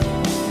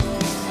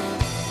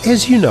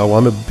As you know,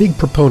 I'm a big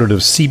proponent of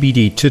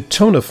CBD to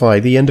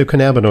tonify the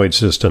endocannabinoid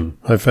system.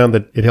 I've found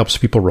that it helps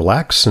people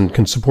relax and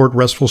can support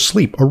restful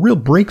sleep, a real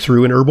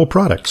breakthrough in herbal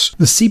products.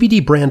 The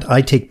CBD brand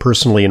I take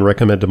personally and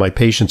recommend to my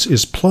patients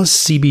is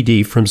Plus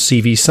CBD from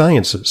CV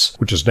Sciences,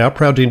 which is now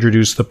proud to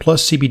introduce the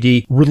Plus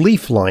CBD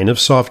Relief line of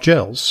soft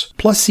gels.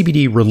 Plus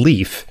CBD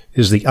Relief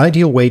is the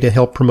ideal way to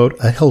help promote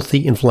a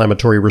healthy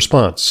inflammatory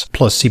response.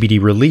 Plus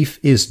CBD Relief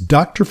is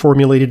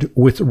doctor-formulated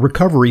with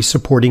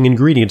recovery-supporting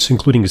ingredients,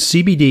 including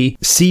CBD,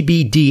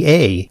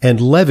 CBDA, and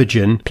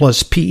Levagen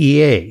plus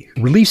PEA.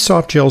 Relief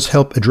soft gels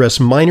help address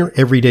minor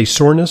everyday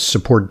soreness,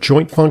 support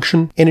joint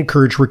function, and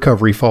encourage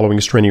recovery following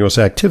strenuous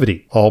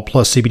activity. All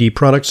Plus CBD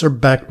products are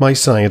backed by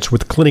science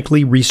with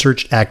clinically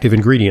researched active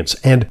ingredients,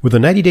 and with a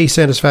 90-day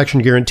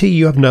satisfaction guarantee,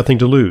 you have nothing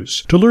to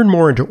lose. To learn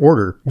more and to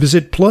order,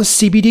 visit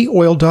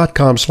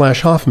pluscbdoil.com/Hoffman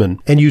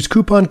and use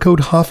coupon code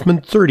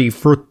Hoffman30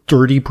 for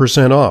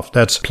 30% off.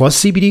 That's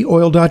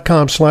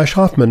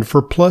pluscbdoil.com/Hoffman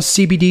for Plus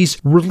CBD's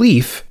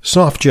Relief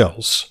soft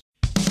gels.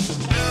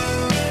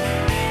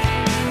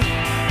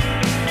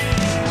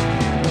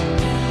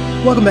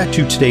 Welcome back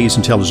to today's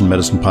Intelligent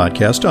Medicine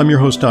Podcast. I'm your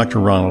host, Dr.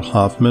 Ronald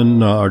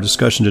Hoffman. Our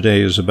discussion today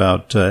is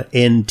about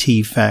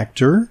NT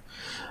factor.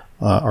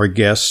 Our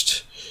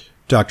guest,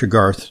 Dr.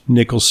 Garth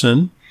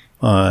Nicholson.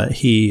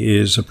 He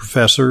is a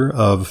professor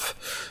of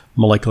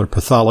molecular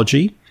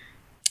pathology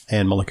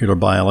and molecular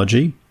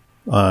biology.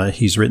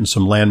 He's written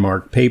some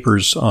landmark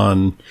papers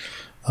on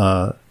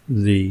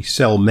the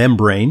cell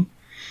membrane,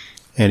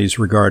 and he's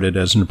regarded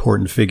as an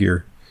important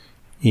figure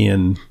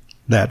in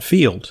that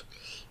field.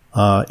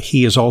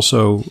 He has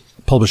also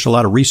published a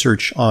lot of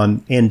research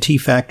on NT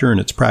factor and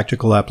its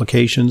practical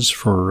applications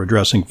for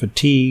addressing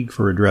fatigue,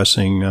 for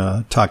addressing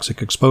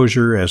toxic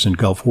exposure, as in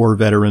Gulf War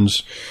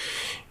veterans.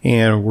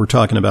 And we're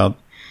talking about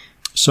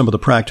some of the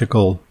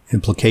practical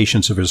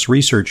implications of his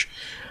research.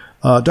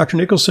 Dr.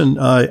 Nicholson,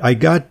 I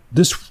got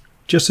this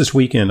just this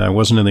weekend. I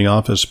wasn't in the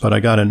office, but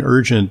I got an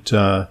urgent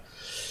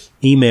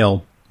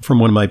email from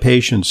one of my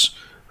patients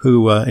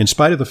who, in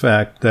spite of the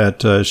fact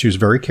that she was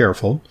very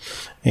careful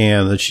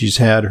and that she's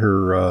had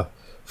her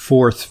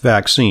fourth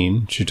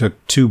vaccine, she took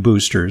 2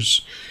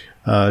 boosters,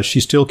 she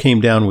still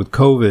came down with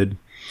COVID,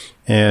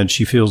 and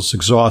she feels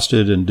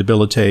exhausted and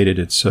debilitated.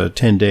 It's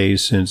 10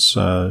 days since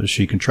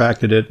she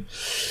contracted it.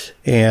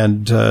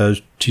 And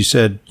she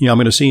said, I'm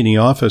going to see you in the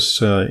office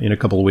in a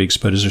couple of weeks,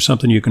 but is there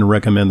something you can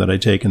recommend that I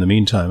take in the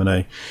meantime?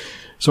 And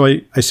so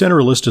I sent her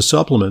a list of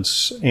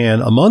supplements,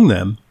 and among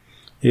them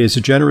is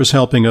a generous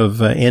helping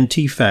of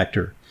NT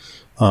factor.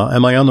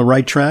 Am I on the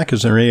right track?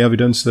 Is there any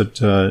evidence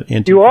that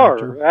NT You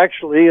factor? are,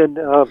 actually, and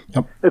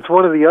Yep. It's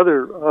one of the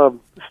other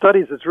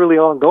studies that's really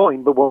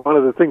ongoing, but one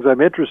of the things I'm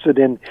interested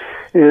in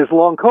is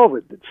long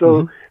COVID.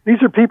 So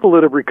these are people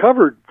that have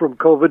recovered from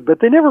COVID, but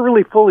they never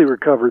really fully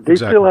recovered. They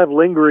Exactly. still have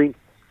lingering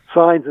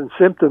signs and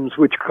symptoms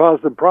which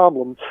cause them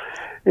problems.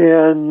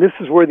 And this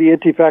is where the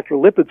anti-factor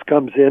lipids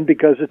comes in,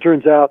 because it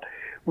turns out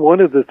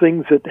one of the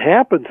things that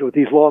happens with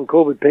these long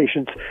COVID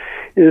patients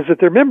is that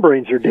their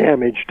membranes are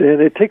damaged,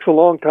 and it takes a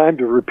long time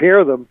to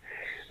repair them.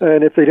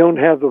 And if they don't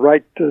have the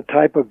right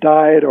type of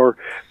diet, or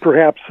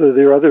perhaps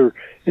there are other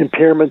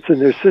impairments in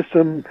their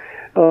system,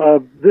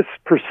 this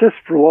persists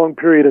for a long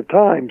period of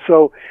time.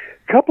 So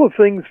a couple of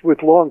things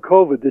with long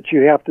COVID that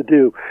you have to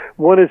do.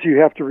 One is you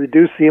have to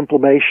reduce the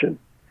inflammation.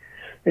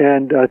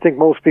 And I think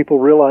most people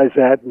realize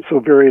that, and so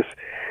various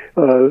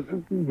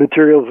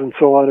materials and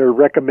so on are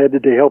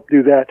recommended to help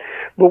do that.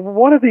 But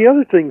one of the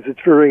other things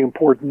that's very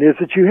important is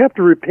that you have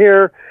to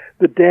repair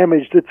the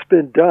damage that's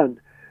been done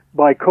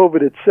by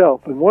COVID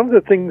itself. And one of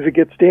the things that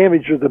gets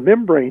damaged are the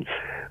membranes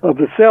of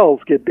the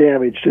cells get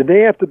damaged, and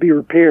they have to be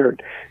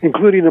repaired,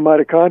 including the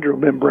mitochondrial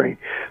membrane.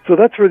 So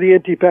that's where the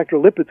anti-factor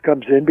lipids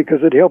comes in,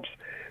 because it helps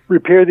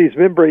repair these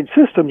membrane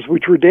systems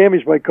which were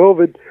damaged by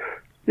COVID,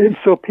 and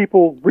so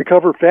people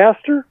recover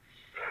faster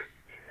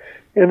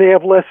and they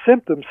have less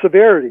symptom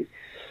severity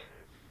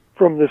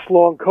from this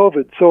long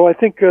COVID. So I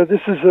think this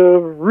is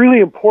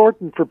really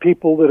important for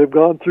people that have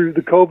gone through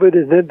the COVID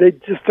and then they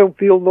just don't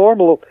feel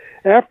normal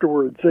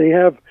afterwards. They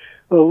have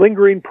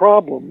lingering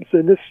problems,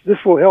 and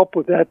this will help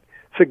with that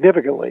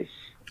significantly.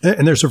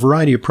 And there's a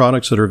variety of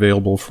products that are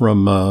available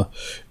from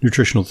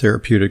Nutritional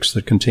Therapeutics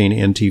that contain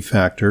NT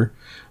factor.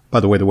 By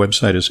the way, the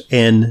website is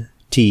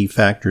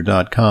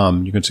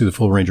ntfactor.com. You can see the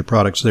full range of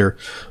products there.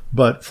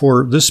 But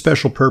for this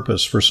special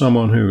purpose, for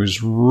someone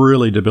who's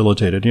really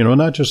debilitated,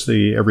 not just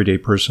the everyday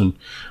person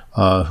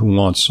who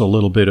wants a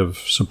little bit of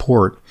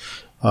support,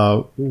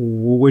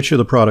 which of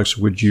the products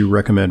would you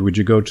recommend? Would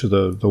you go to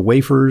the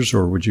wafers,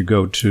 or would you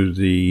go to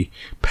the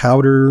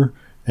powder?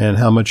 And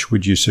how much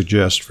would you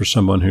suggest for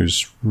someone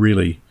who's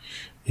really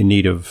in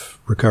need of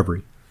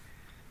recovery?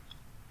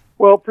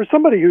 Well, for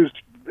somebody who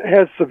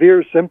has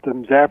severe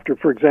symptoms after,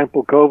 for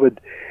example, COVID,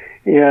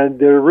 and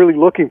they're really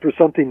looking for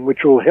something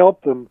which will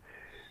help them,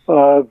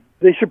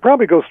 they should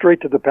probably go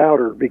straight to the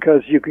powder,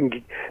 because you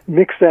can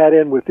mix that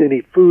in with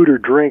any food or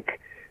drink.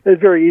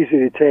 It's very easy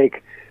to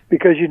take,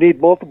 because you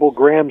need multiple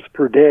grams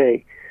per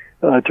day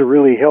to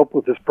really help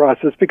with this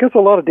process, because a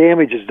lot of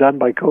damage is done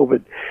by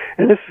COVID.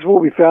 And this is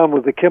what we found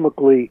with the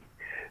chemically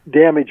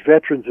damaged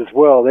veterans as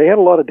well. They had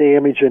a lot of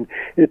damage, and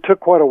it took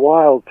quite a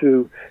while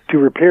to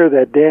repair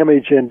that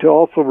damage and to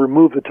also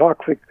remove the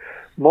toxic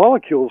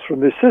molecules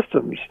from their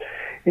systems.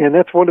 And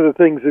that's one of the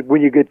things that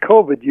when you get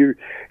COVID,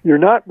 you're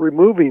not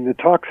removing the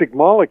toxic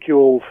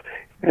molecules,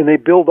 and they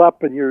build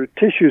up in your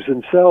tissues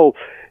and cells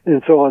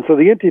and so on. So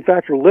the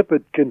anti-factor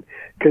lipid can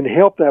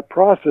help that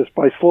process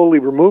by slowly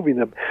removing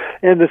them.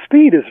 And the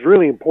speed is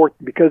really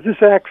important, because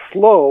this acts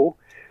slow,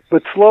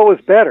 but slow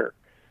is better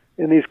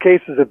in these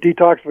cases of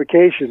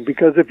detoxification,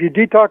 because if you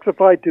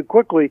detoxify too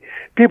quickly,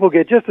 people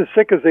get just as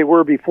sick as they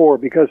were before,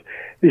 because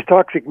these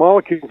toxic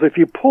molecules, if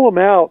you pull them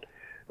out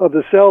of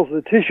the cells and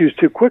the tissues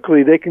too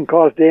quickly, they can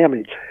cause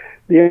damage.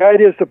 The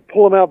idea is to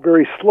pull them out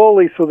very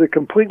slowly so they're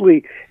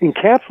completely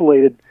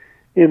encapsulated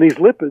in these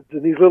lipids,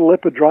 and these little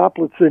lipid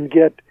droplets then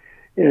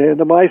and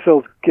the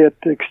micelles get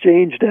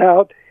exchanged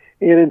out,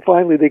 and then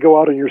finally they go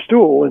out in your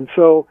stool. And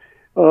so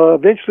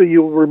eventually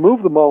you'll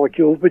remove the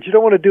molecules, but you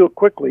don't want to do it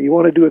quickly. You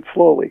want to do it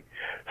slowly.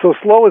 So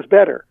slow is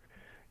better.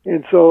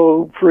 And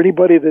so for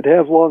anybody that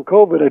has long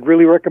COVID, I'd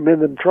really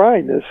recommend them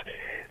trying this.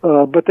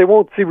 But they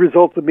won't see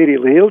results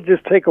immediately. It'll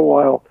just take a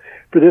while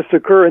for this to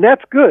occur. And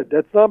that's good.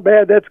 That's not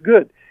bad. That's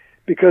good,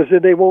 because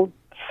then they won't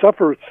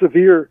suffer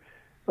severity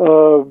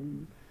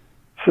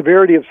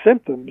of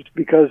symptoms,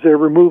 because they're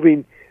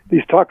removing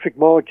these toxic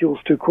molecules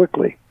too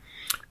quickly.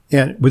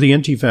 And with the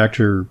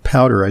anti-factor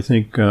powder, I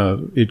think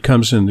it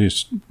comes in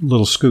these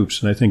little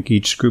scoops, and I think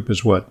each scoop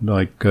is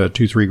like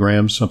 2-3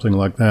 grams, something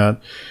like that.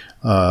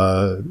 It's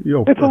a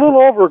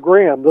little over a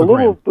gram. The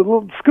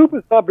little scoop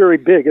is not very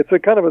big. It's a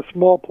kind of a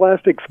small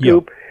plastic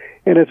scoop,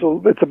 and it's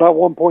about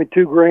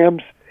 1.2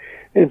 grams.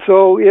 And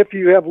so if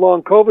you have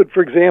long COVID,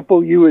 for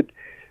example, you would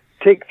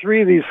take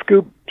 3 of these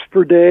scoops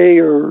per day,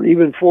 or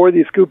even 4 of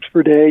these scoops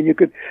per day, and you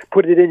could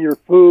put it in your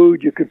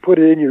food, you could put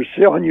it on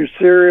your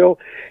cereal,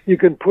 you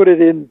can put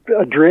it in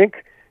a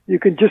drink, you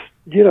can just,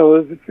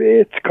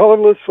 it's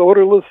colorless,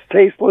 odorless,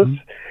 tasteless,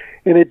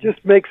 and it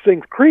just makes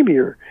things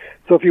creamier.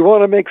 So if you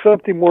want to make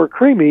something more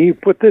creamy, you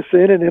put this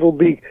in and it'll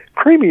be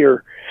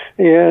creamier.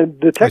 And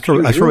the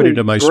texture I throw really it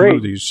into my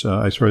great. smoothies.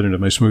 I throw it into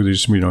my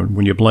smoothies,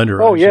 when you blend it.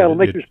 Oh, yeah, it'll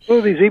make your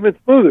smoothies even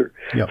smoother.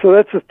 Yeah. So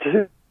that's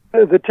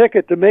the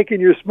ticket to making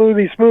your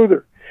smoothie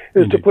smoother,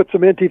 is to put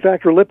some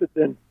anti-factor lipids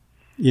in.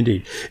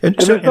 Indeed. And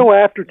there's no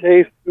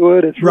aftertaste to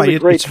it. It's really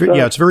great stuff.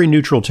 It's very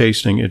neutral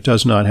tasting. It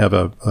does not have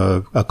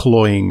a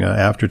cloying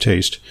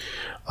aftertaste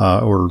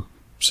or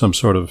some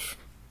sort of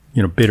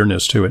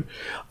bitterness to it.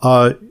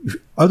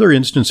 Other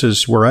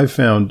instances where I've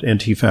found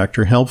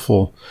anti-factor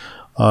helpful,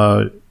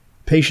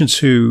 patients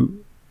who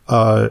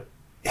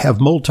have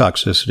mold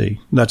toxicity.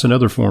 That's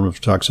another form of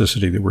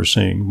toxicity that we're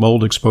seeing.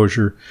 Mold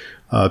exposure.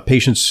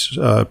 Patients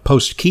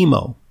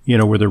post-chemo,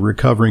 where they're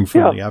recovering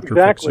from the after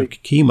effects of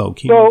chemo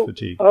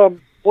fatigue.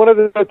 One of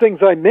the things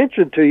I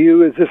mentioned to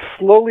you is this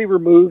slowly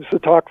removes the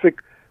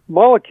toxic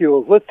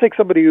molecules. Let's take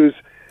somebody who's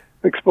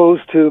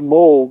exposed to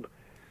mold.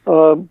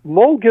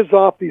 Mold gives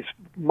off these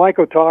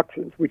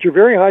mycotoxins, which are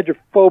very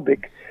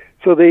hydrophobic,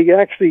 so they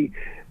actually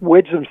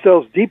wedge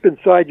themselves deep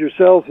inside your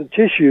cells and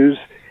tissues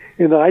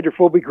in the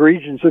hydrophobic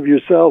regions of your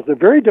cells. They're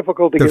very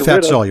difficult to get rid of. They're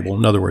fat-soluble,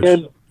 in other words.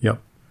 Yeah,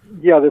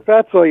 they're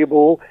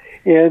fat-soluble,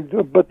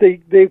 but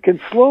they can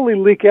slowly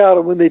leak out,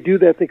 and when they do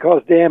that, they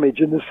cause damage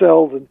in the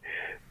cells and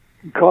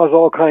cause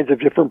all kinds of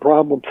different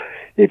problems.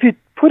 If you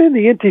put in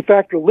the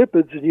anti-factor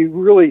lipids and you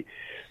really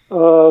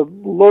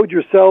load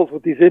your cells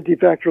with these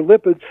anti-factor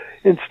lipids,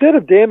 instead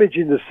of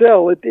damaging the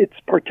cell, it's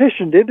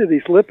partitioned into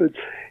these lipids,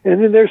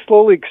 and then they're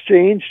slowly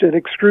exchanged and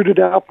extruded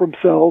out from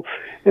cells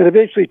and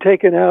eventually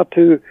taken out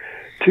to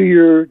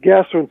your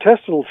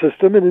gastrointestinal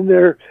system, and then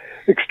they're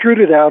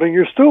extruded out in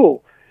your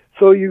stool.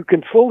 So you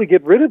can slowly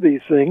get rid of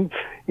these things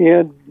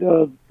and,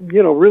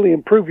 really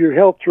improve your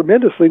health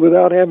tremendously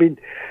without having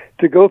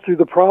to go through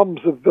the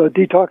problems of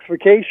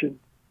detoxification.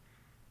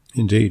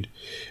 Indeed.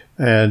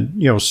 And,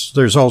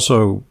 there's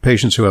also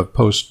patients who have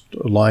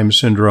post-Lyme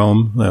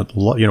syndrome that,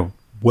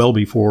 well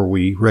before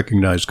we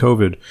recognized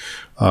COVID,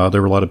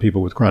 there were a lot of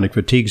people with chronic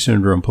fatigue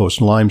syndrome,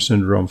 post-Lyme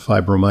syndrome,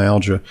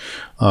 fibromyalgia.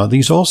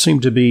 These all seem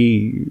to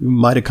be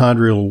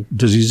mitochondrial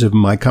disease of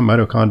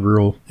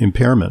mitochondrial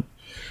impairment.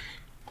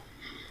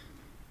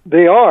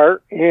 They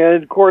are,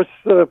 and of course,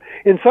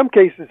 in some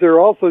cases, they're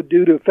also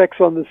due to effects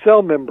on the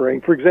cell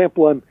membrane. For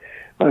example,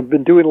 I've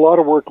been doing a lot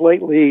of work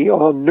lately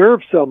on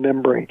nerve cell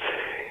membrane,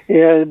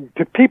 and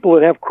to people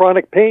that have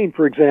chronic pain,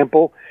 for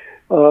example,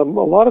 a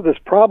lot of this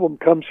problem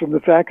comes from the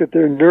fact that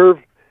their nerve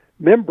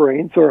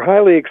membranes are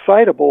highly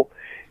excitable,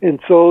 and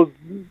so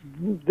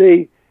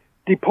they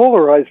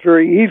depolarize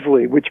very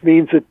easily, which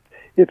means that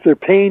if they're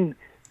pain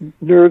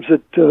nerves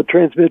that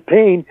transmit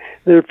pain,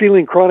 they're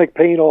feeling chronic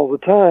pain all the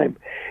time.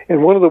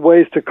 And one of the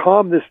ways to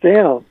calm this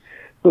down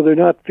so they're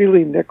not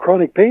feeling that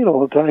chronic pain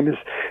all the time is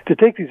to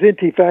take these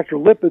anti-factor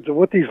lipids. And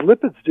what these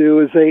lipids do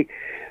is they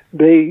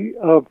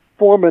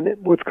form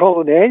what's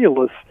called an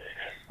annulus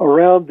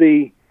around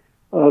the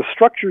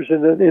structures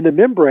in the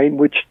membrane,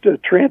 which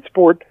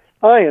transport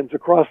ions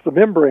across the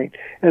membrane,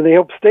 and they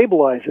help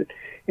stabilize it.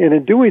 And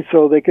in doing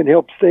so, they can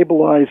help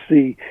stabilize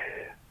the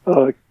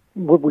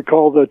what we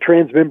call the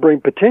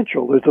transmembrane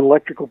potential. There's an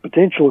electrical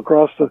potential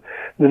across the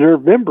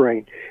nerve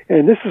membrane,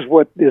 and this is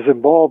what is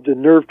involved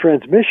in nerve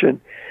transmission.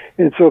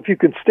 And so if you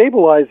can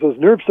stabilize those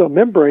nerve cell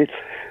membranes,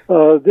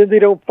 then they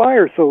don't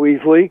fire so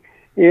easily,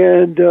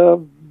 and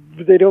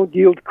they don't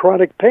yield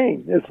chronic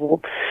pain as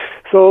well.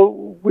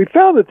 So we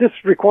found that this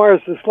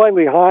requires a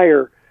slightly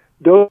higher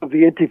dose of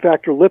the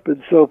anti-factor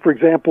lipids. So, for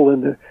example,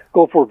 in the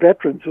Gulf War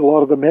veterans, a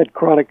lot of them had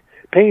chronic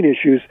pain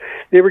issues.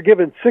 They were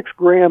given 6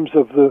 grams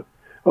of the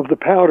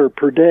powder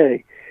per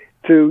day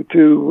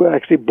to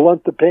actually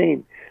blunt the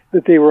pain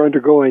that they were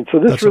undergoing. So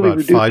this That's really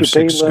about reduced the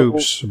pain 5-6 level.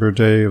 scoops per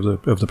day of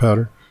the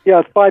powder.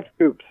 Yeah, it's 5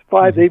 scoops.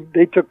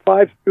 They took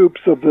 5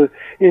 scoops of the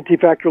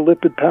anti-factor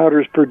lipid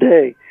powders per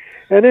day.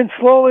 And then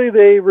slowly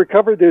they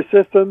recovered their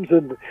systems,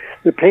 and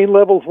the pain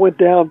levels went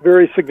down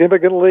very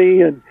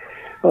significantly, and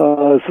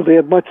so they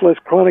had much less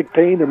chronic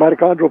pain. Their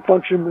mitochondrial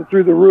function went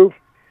through the roof,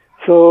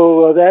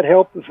 so that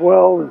helped as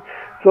well. And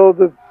so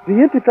the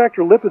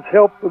anti-factor lipids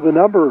help with a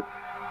number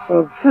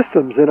of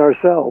systems in our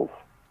cells.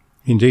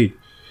 Indeed.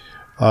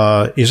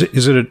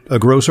 Is it a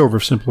gross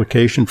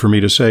oversimplification for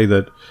me to say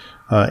that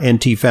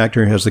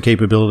NT-factor has the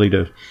capability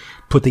to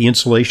put the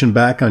insulation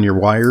back on your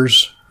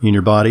wires in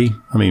your body?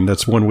 I mean,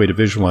 that's one way to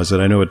visualize it.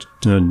 I know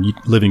in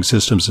living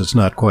systems it's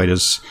not quite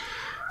as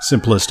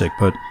simplistic,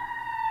 but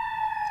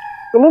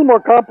It's a little more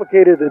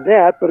complicated than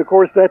that, but of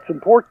course that's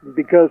important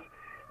because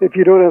if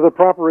you don't have the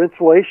proper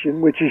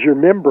insulation, which is your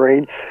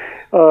membrane,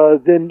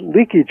 then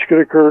leakage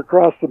could occur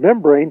across the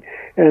membrane,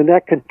 and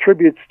that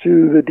contributes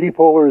to the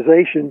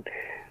depolarization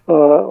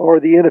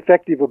or the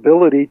ineffective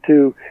ability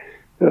to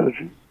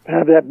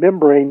have that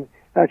membrane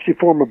actually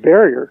form a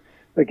barrier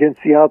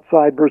against the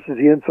outside versus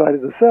the inside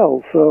of the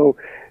cells. So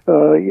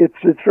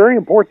it's very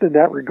important in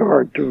that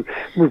regard to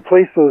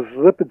replace those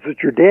lipids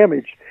that are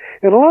damaged.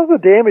 And a lot of the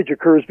damage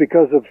occurs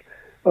because of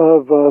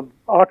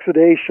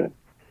oxidation.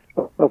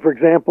 For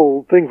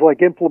example, things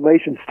like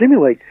inflammation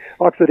stimulate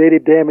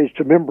oxidative damage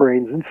to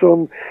membranes. And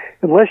so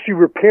unless you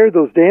repair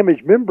those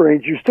damaged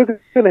membranes, you're still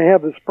going to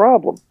have this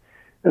problem.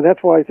 And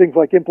that's why things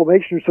like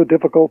inflammation are so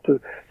difficult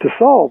to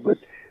solve. But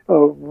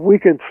we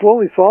can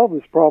slowly solve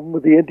this problem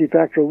with the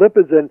anti-factor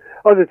lipids and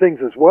other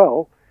things as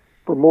well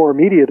for more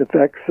immediate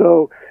effects.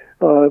 So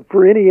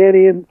for any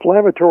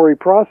anti-inflammatory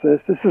process,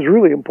 this is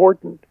really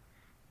important.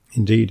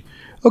 Indeed.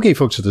 Okay,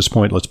 folks, at this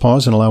point, let's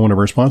pause and allow one of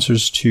our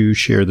sponsors to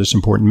share this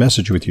important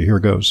message with you. Here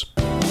goes.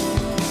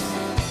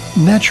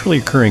 Naturally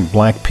occurring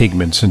black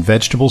pigments in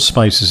vegetables,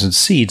 spices, and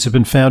seeds have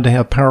been found to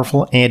have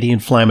powerful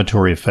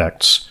anti-inflammatory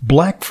effects.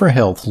 Black for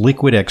Health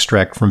liquid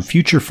extract from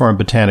Future Farm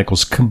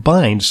Botanicals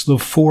combines the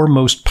 4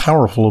 most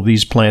powerful of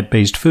these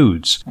plant-based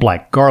foods: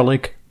 black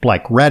garlic,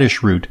 black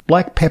radish root,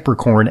 black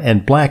peppercorn,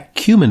 and black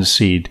cumin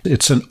seed.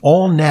 It's an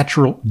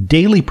all-natural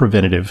daily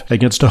preventative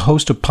against a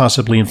host of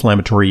possibly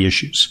inflammatory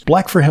issues.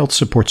 Black for Health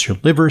supports your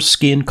liver,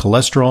 skin,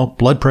 cholesterol,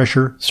 blood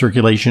pressure,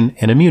 circulation,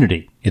 and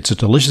immunity. It's a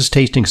delicious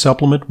tasting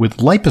supplement with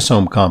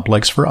liposome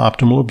complex for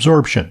optimal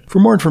absorption. For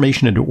more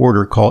information and to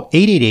order, call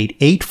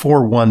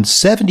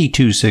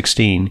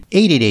 888-841-7216,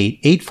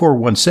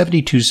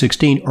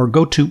 888-841-7216, or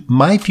go to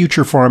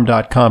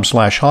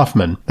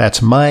myfuturefarm.com/Hoffman. That's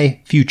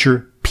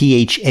myfuture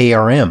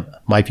PHARM,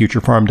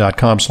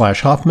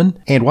 myfuturefarm.com/Hoffman.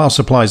 And while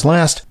supplies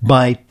last,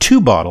 buy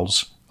 2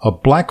 bottles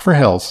of Black for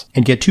Health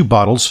and get 2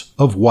 bottles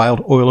of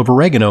wild oil of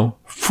oregano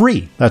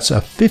free. That's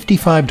a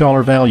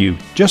 $55 value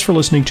just for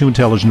listening to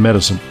Intelligent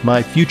Medicine.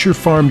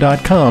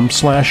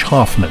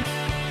 myfuturefarm.com/Hoffman.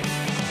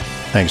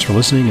 Thanks for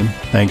listening, and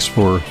thanks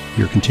for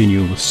your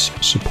continuous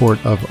support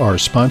of our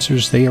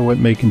sponsors. They are what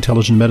make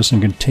Intelligent Medicine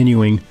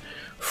continuing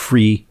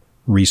free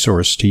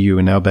resource to you.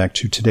 And now back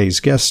to today's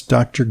guest,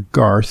 Dr.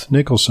 Garth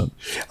Nicholson.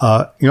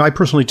 I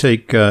personally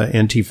take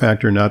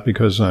NT-factor not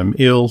because I'm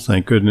ill,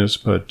 thank goodness,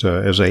 but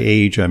as I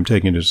age, I'm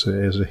taking it as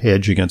a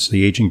hedge against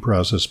the aging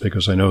process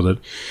because I know that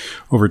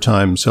over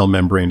time cell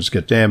membranes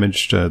get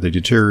damaged, they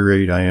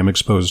deteriorate. I am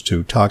exposed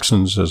to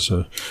toxins as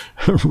a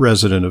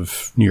resident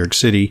of New York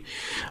City.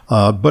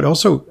 But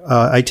also,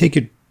 I take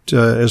it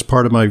as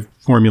part of my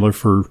formula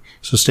for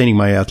sustaining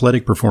my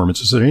athletic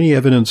performance. Is there any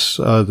evidence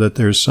that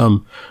there's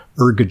some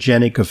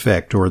ergogenic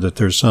effect or that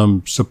there's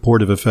some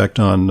supportive effect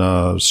on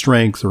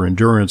strength or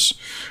endurance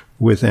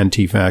with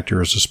NT-factor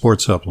as a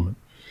sports supplement?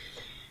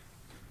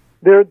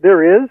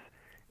 There is,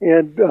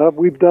 and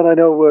we've done, I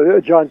know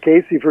John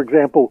Casey, for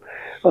example,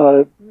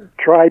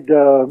 tried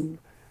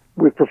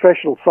with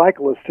professional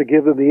cyclists to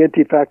give them the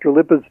anti-factor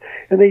lipids,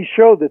 and they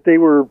showed that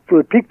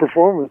the peak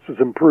performance was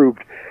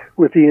improved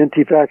with the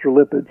anti-factor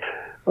lipids.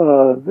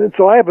 And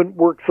so I haven't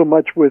worked so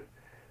much with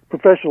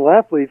professional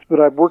athletes, but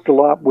I've worked a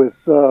lot with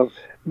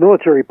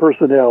military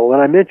personnel.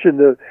 And I mentioned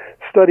the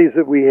studies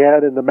that we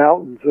had in the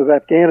mountains of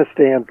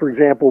Afghanistan, for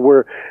example,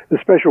 where the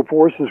special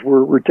forces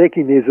were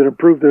taking these and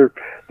improved their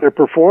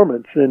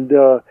performance. And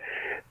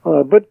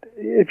but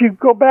if you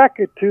go back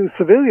to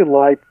civilian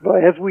life,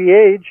 as we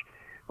age,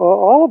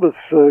 all of us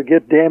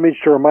get damage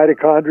to our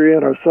mitochondria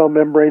and our cell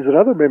membranes and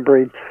other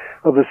membranes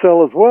of the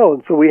cell as well.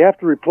 And so we have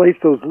to replace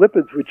those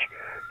lipids which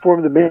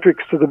form the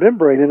matrix to the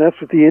membrane, and that's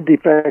what the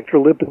anti-factor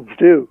lipids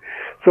do.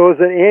 So as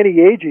an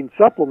anti-aging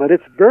supplement,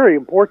 it's very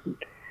important.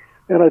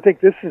 And I think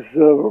this is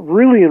a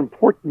really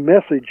important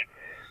message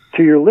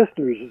to your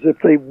listeners, is if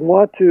they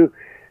want to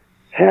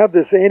have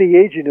this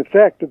anti-aging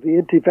effect of the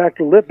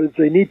anti-factor lipids,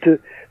 they need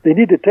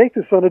to take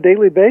this on a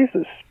daily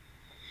basis.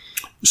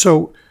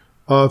 So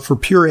for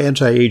pure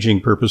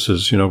anti-aging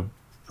purposes,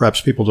 perhaps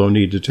people don't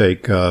need to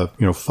take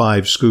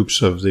 5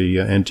 scoops of the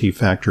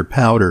anti-factor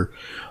powder.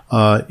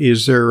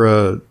 Is there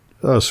a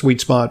sweet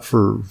spot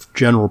for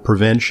general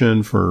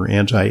prevention, for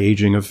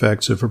anti-aging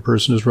effects, if a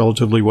person is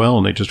relatively well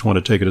and they just want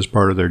to take it as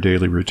part of their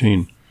daily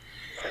routine?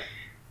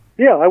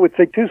 Yeah, I would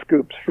say 2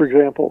 scoops, for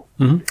example.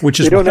 Mm-hmm. Which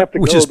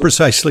is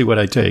precisely what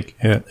I take.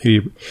 That's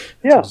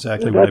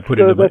exactly what I put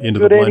into the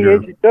blender.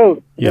 Anti-aging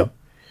dose. Yeah.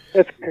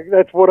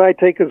 That's what I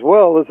take as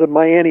well, as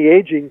my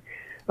anti-aging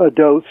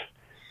dose,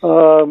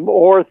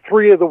 or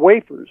 3 of the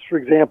wafers, for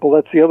example.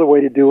 That's the other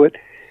way to do it.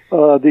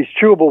 These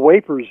chewable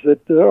wafers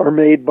that are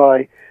made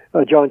by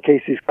John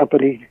Casey's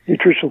company,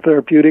 Nutritional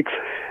Therapeutics.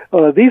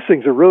 These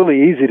things are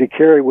really easy to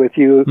carry with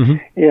you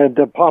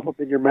and pop up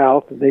in your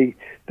mouth. And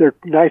they're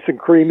nice and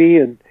creamy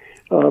and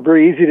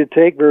very easy to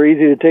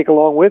take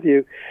along with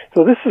you.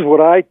 So this is what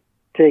I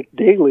take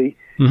daily.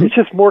 Mm-hmm. It's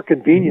just more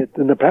convenient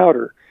than the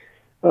powder.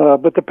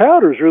 But the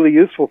powder is really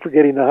useful for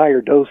getting the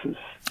higher doses.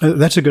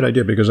 That's a good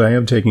idea, because I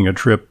am taking a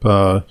trip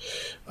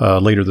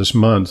later this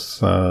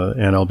month,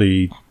 and I'll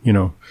be,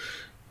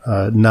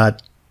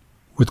 not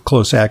with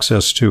close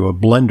access to a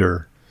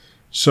blender.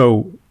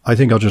 So I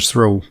think I'll just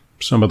throw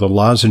some of the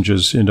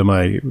lozenges into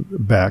my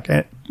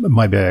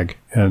bag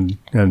and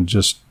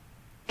just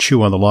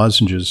chew on the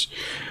lozenges.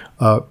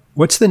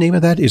 What's the name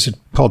of that? Is it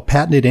called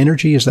Patented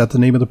Energy? Is that the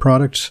name of the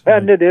product?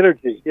 Patented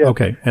Energy, yeah.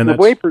 Okay. And the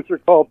wafers are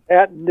called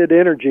Patented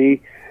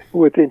Energy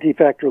with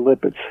anti-factor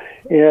lipids.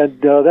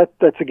 And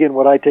that's, again,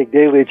 what I take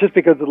daily. It's just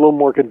because it's a little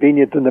more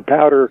convenient than the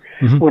powder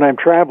when I'm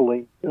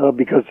traveling,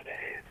 because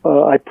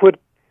I put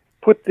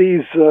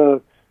these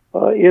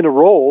in a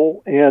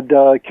roll and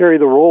carry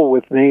the roll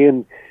with me,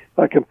 and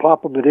I can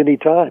pop them at any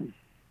time.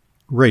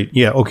 Right.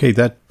 Yeah. Okay.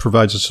 That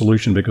provides a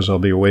solution, because I'll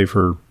be away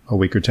for a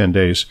week or 10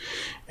 days.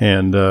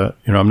 And,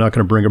 I'm not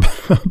going to bring a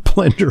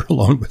blender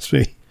along with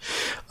me.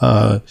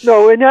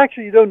 No, and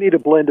actually you don't need a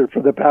blender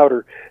for the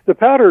powder. The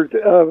powder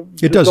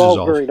it does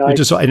dissolve very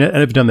nice. And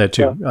I've done that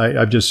too.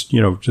 Yeah. I've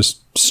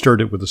just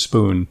stirred it with a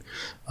spoon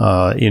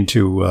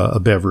into a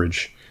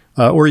beverage.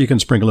 Or you can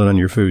sprinkle it on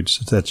your foods.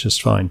 That's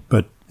just fine.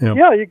 But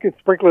yeah, you can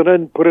sprinkle it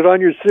in, put it on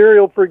your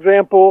cereal, for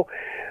example.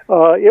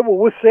 It will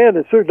withstand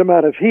a certain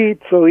amount of heat.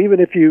 So even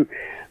if you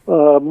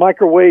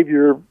microwave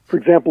your, for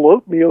example,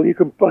 oatmeal,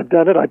 I've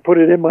done it. I put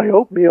it in my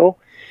oatmeal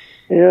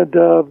and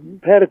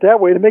had it that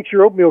way, and it makes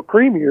your oatmeal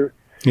creamier.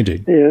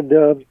 Indeed.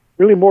 And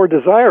really more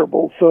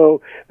desirable.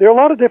 So there are a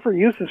lot of different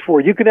uses for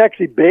it. You can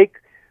actually bake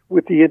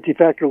with the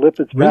anti-factor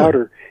lipids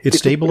powder. It's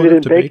stable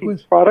enough to bake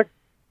with? Product.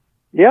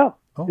 Yeah.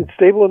 Oh. It's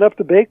stable enough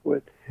to bake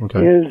with. Okay.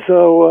 And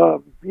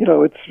so,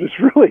 it's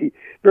really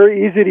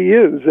very easy to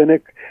use. And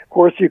of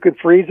course, you can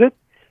freeze it.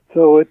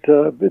 So it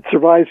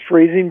survives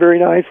freezing very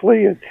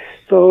nicely. And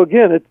so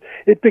again,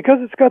 it because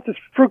it's got this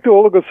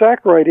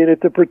fructooligosaccharide in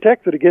it that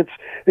protects it against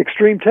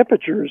extreme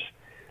temperatures,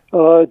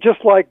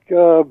 just like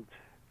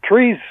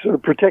trees are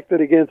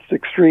protected against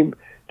extreme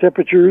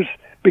temperatures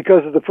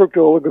because of the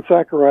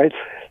fructooligosaccharides.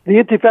 The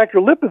anti-factor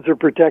lipids are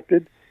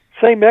protected,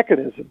 same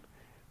mechanism,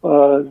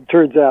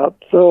 turns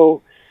out.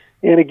 So,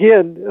 and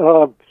again,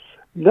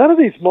 none of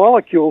these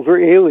molecules are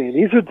alien.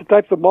 These are the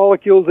types of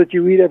molecules that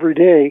you eat every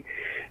day,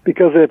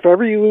 because if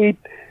ever you eat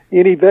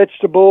any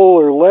vegetable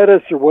or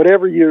lettuce or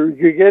whatever, you're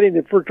getting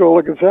the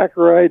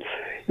fructooligosaccharides.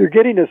 You're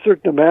getting a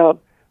certain amount,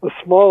 a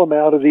small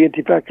amount of the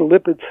anti-factor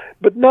lipids,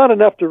 but not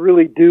enough to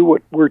really do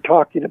what we're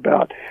talking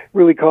about,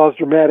 really cause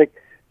dramatic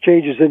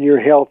changes in your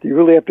health. You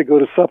really have to go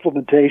to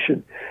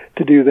supplementation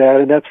to do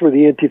that, and that's where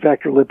the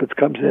anti-factor lipids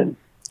comes in.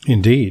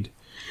 Indeed.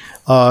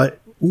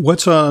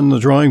 What's on the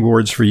drawing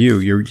boards for you?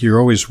 You're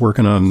always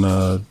working on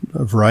a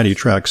variety of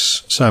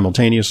tracks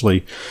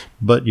simultaneously,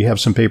 but you have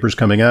some papers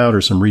coming out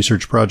or some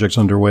research projects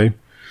underway?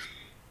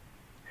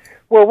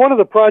 Well, one of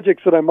the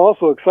projects that I'm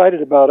also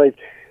excited about, I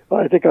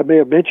think I may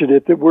have mentioned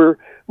it, that we're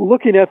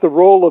looking at the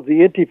role of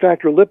the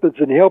anti-factor lipids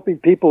in helping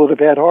people that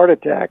have had heart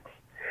attacks.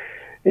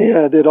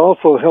 And it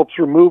also helps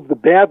remove the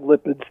bad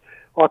lipids,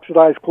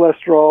 oxidized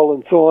cholesterol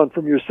and so on,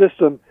 from your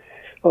system.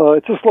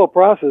 It's a slow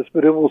process,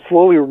 but it will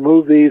slowly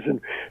remove these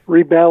and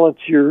rebalance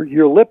your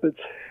lipids.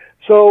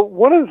 So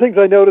one of the things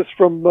I noticed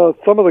from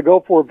some of the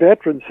Gulf War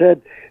veterans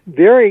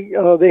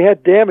they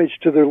had damage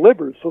to their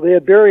livers, so they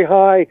had very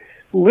high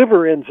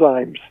liver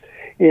enzymes,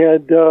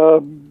 and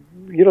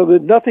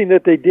nothing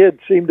that they did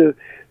seemed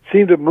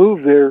to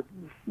move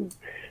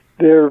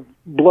their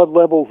blood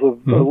levels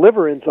of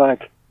liver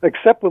enzymes,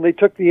 except when they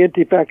took the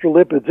anti-factor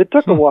lipids. It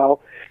took a while.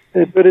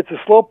 But it's a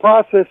slow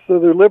process, so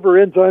their liver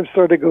enzymes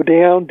started to go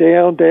down,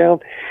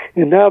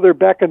 and now they're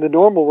back in the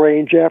normal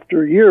range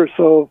after a year or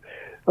so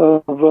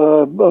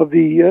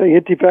the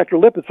anti-factor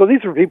lipids. So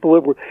these are people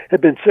that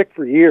had been sick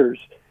for years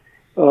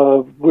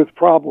with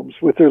problems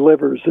with their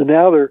livers, and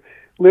now their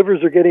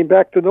livers are getting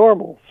back to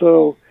normal.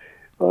 So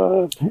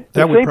the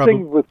same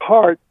thing with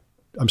heart.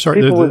 I'm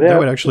sorry, that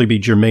would actually be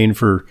germane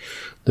for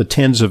the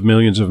tens of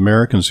millions of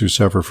Americans who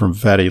suffer from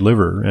fatty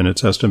liver, and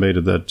it's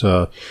estimated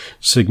that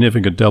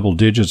significant double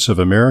digits of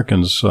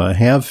Americans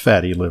have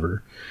fatty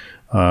liver,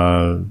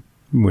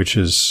 which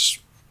is,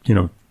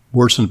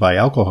 worsened by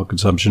alcohol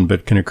consumption,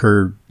 but can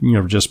occur,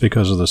 just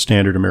because of the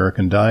standard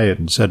American diet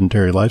and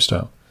sedentary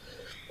lifestyle.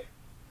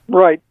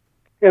 Right.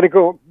 And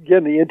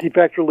again, the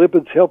anti-factor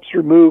lipids helps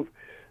remove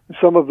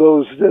some of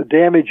those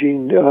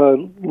damaging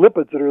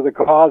lipids that are the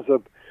cause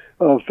of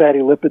fatty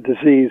lipid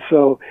disease.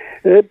 So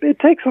it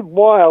takes a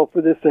while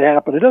for this to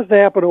happen. It doesn't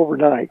happen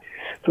overnight.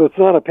 So it's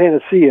not a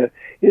panacea.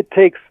 It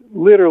takes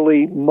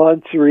literally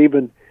months or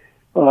even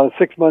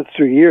 6 months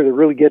to a year to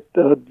really get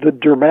the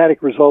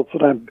dramatic results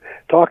that I'm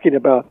talking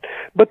about.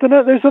 But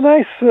there's a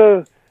nice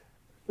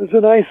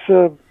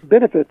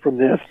benefit from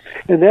this,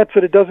 and that's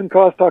that it doesn't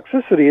cause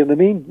toxicity in the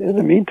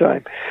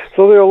meantime.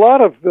 So there are a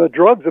lot of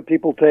drugs that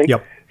people take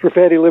for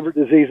fatty liver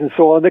disease and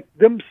so on that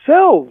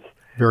themselves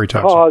very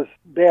toxic. Cause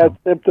bad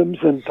symptoms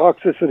and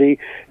toxicity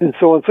and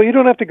so on. So you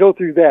don't have to go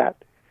through that,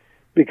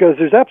 because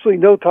there's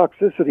absolutely no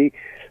toxicity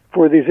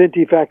for these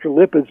anti-factor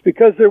lipids,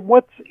 because they're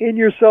what's in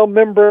your cell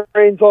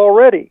membranes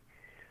already.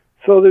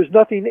 So there's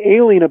nothing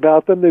alien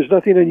about them. There's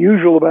nothing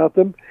unusual about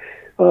them.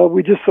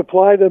 We just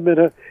supply them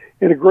in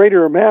a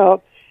greater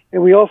amount,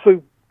 and we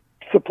also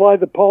supply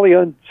the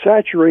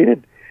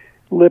polyunsaturated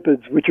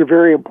lipids, which are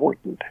very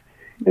important.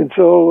 And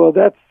so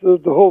that's the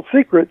whole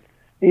secret,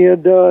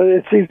 and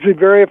it seems to be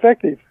very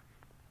effective.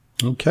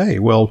 Okay,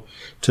 well,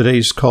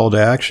 today's call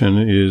to action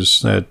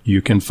is that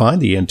you can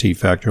find the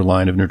NT-Factor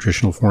line of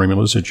nutritional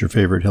formulas at your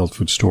favorite health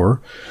food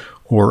store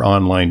or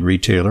online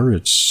retailer.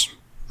 It's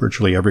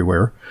virtually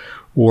everywhere.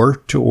 Or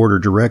to order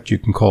direct, you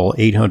can call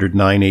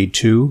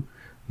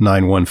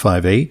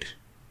 800-982-9158.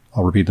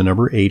 I'll repeat the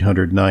number,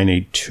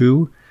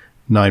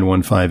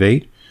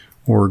 800-982-9158,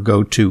 or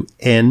go to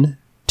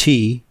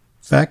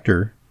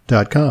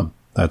ntfactor.com.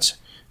 That's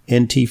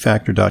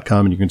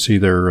ntfactor.com, and you can see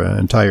their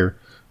entire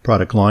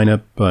product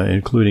lineup,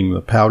 including the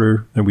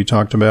powder that we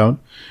talked about,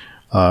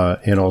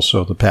 and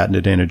also the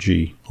patented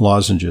energy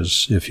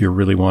lozenges, if you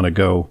really want to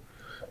go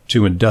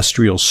to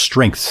industrial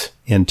strength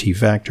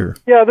NT-Factor.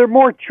 Yeah, they're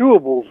more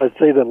chewables, I'd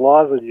say, than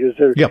lozenges.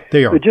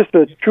 They are. They're just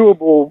a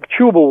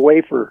chewable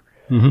wafer,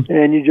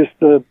 and you just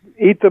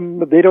eat them.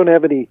 They don't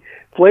have any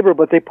flavor,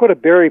 but they put a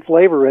berry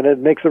flavor in it. It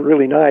makes it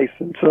really nice.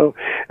 And so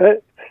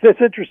that's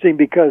interesting,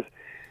 because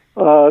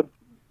I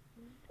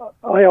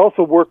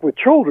also work with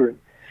children,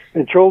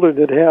 and children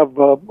that have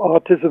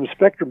autism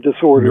spectrum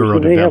disorders,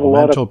 and they have a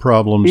lot of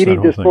problems, eating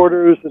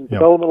disorders and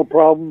developmental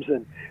problems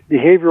and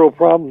behavioral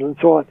problems and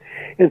so on.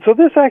 And so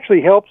this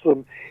actually helps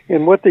them.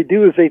 And what they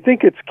do is they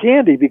think it's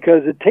candy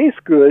because it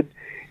tastes good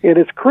and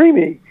it's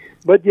creamy,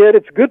 but yet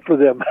it's good for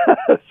them.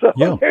 So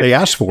they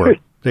ask for it.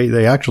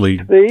 They actually you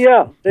don't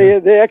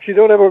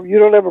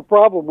have a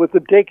problem with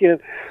them taking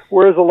it,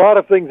 whereas a lot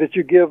of things that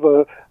you give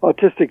a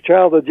autistic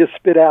child, they'll just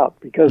spit out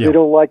because they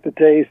don't like the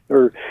taste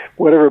or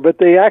whatever, but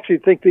they actually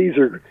think these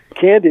are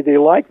candy. They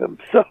like them.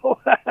 So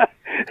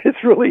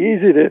it's really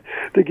easy to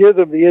give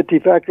them the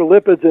anti-factor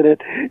lipids, and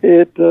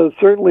it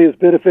certainly is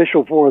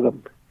beneficial for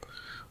them.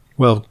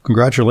 Well,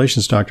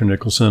 congratulations, Dr.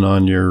 Nicholson,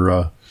 on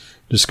your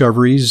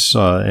discoveries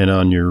and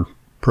on your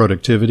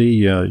productivity.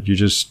 You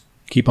just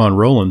keep on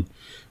rolling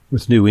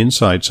with new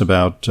insights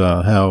about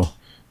how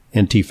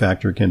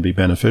NT-Factor can be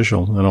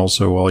beneficial, and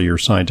also all your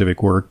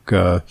scientific work,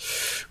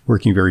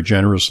 working very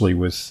generously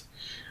with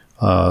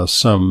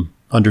some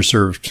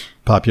underserved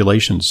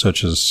populations,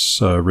 such as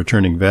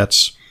returning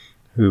vets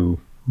who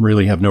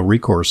really have no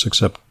recourse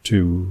except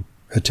to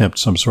attempt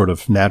some sort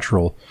of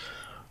natural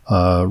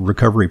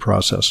recovery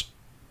process.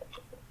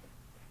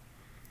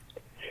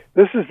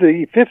 This is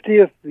the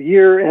 50th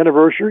year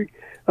anniversary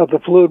of the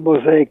fluid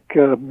mosaic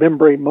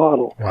membrane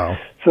model. Wow.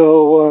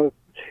 So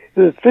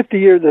the 50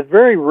 years, that's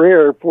very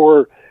rare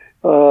for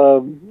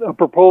a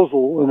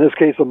proposal, in this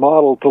case a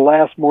model, to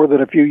last more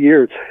than a few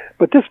years.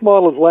 But this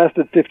model has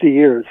lasted 50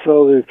 years,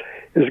 so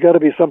there's got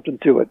to be something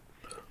to it.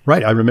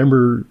 Right. I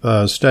remember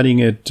studying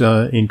it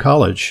in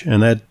college,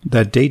 and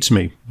that dates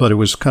me, but it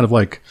was kind of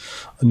like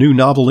a new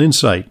novel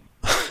insight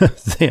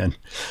then.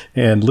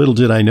 And little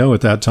did I know at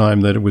that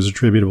time that it was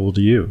attributable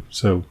to you.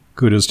 So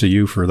kudos to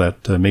you for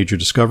that major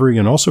discovery,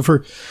 and also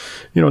for,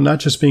 not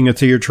just being a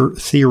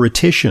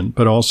theoretician,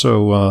 but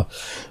also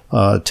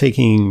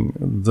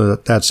taking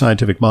that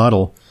scientific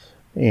model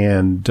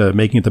and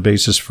making it the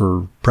basis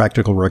for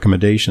practical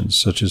recommendations,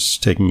 such as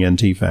taking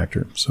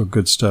NT-Factor. So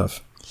good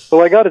stuff.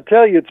 Well, I got to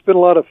tell you, it's been a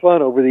lot of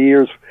fun over the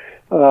years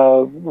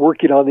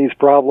working on these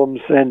problems,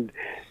 and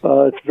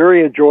it's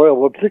very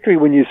enjoyable,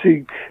 particularly when you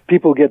see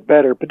people get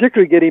better,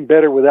 particularly getting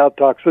better without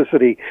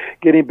toxicity,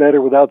 getting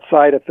better without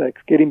side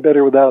effects, getting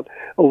better without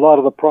a lot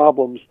of the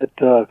problems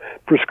that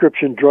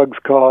prescription drugs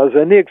cause,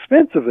 and the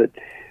expense of it.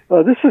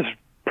 This is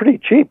pretty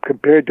cheap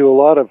compared to a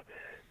lot of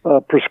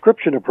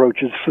prescription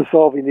approaches to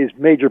solving these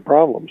major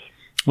problems.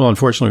 Well,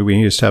 unfortunately,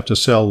 we just have to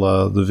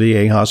sell the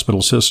VA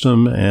hospital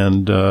system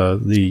and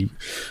the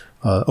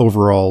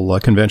overall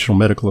conventional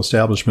medical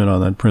establishment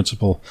on that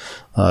principle.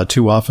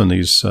 Too often,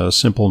 these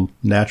simple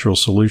natural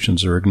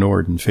solutions are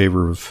ignored in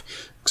favor of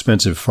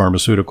expensive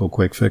pharmaceutical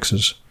quick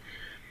fixes.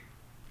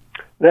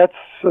 That's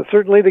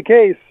certainly the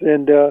case,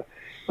 and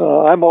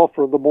I'm all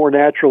for the more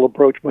natural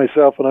approach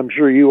myself, and I'm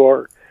sure you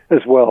are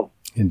as well.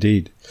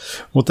 Indeed.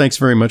 Well, thanks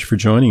very much for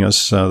joining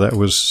us. That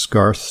was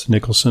Garth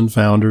Nicholson,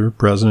 founder,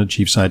 president,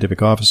 chief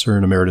scientific officer,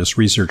 and emeritus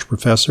research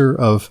professor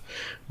of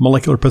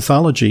molecular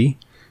pathology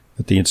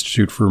at the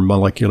Institute for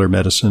Molecular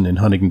Medicine in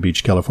Huntington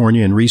Beach,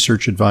 California, and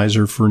research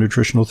advisor for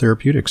Nutritional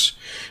Therapeutics,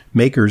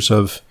 makers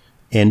of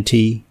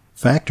NT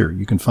Factor.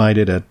 You can find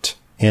it at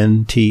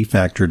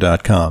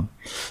ntfactor.com.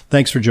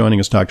 Thanks for joining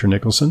us, Dr.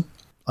 Nicholson.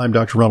 I'm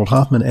Dr. Ronald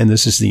Hoffman, and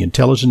this is the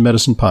Intelligent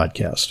Medicine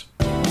Podcast.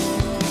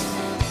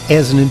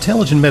 As an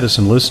Intelligent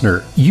Medicine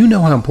listener, you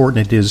know how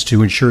important it is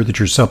to ensure that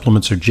your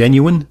supplements are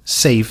genuine,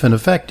 safe, and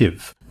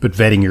effective. But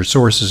vetting your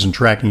sources and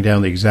tracking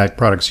down the exact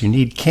products you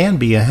need can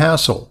be a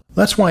hassle.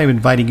 That's why I'm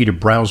inviting you to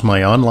browse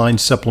my online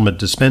supplement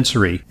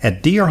dispensary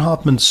at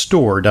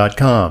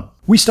drhoffmanstore.com.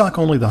 We stock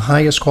only the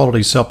highest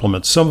quality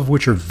supplements, some of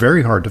which are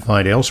very hard to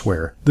find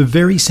elsewhere. The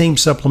very same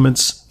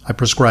supplements I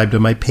prescribe to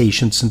my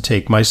patients and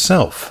take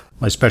myself.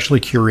 My specially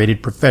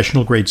curated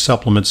professional-grade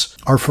supplements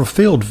are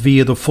fulfilled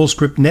via the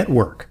FullScript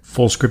network.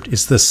 FullScript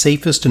is the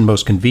safest and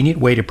most convenient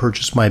way to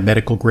purchase my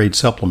medical-grade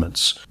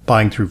supplements.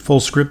 Buying through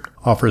FullScript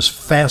offers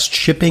fast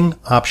shipping,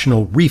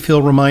 optional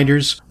refill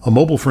reminders, a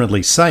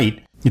mobile-friendly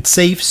site. It's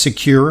safe,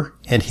 secure,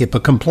 and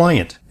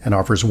HIPAA-compliant, and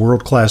offers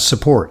world-class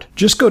support.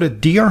 Just go to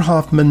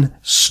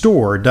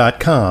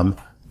drhoffmanstore.com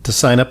to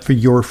sign up for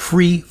your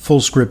free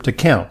FullScript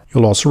account.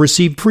 You'll also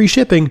receive free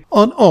shipping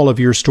on all of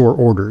your store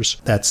orders.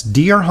 That's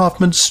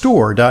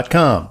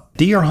drhoffmanstore.com.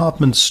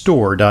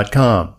 drhoffmanstore.com.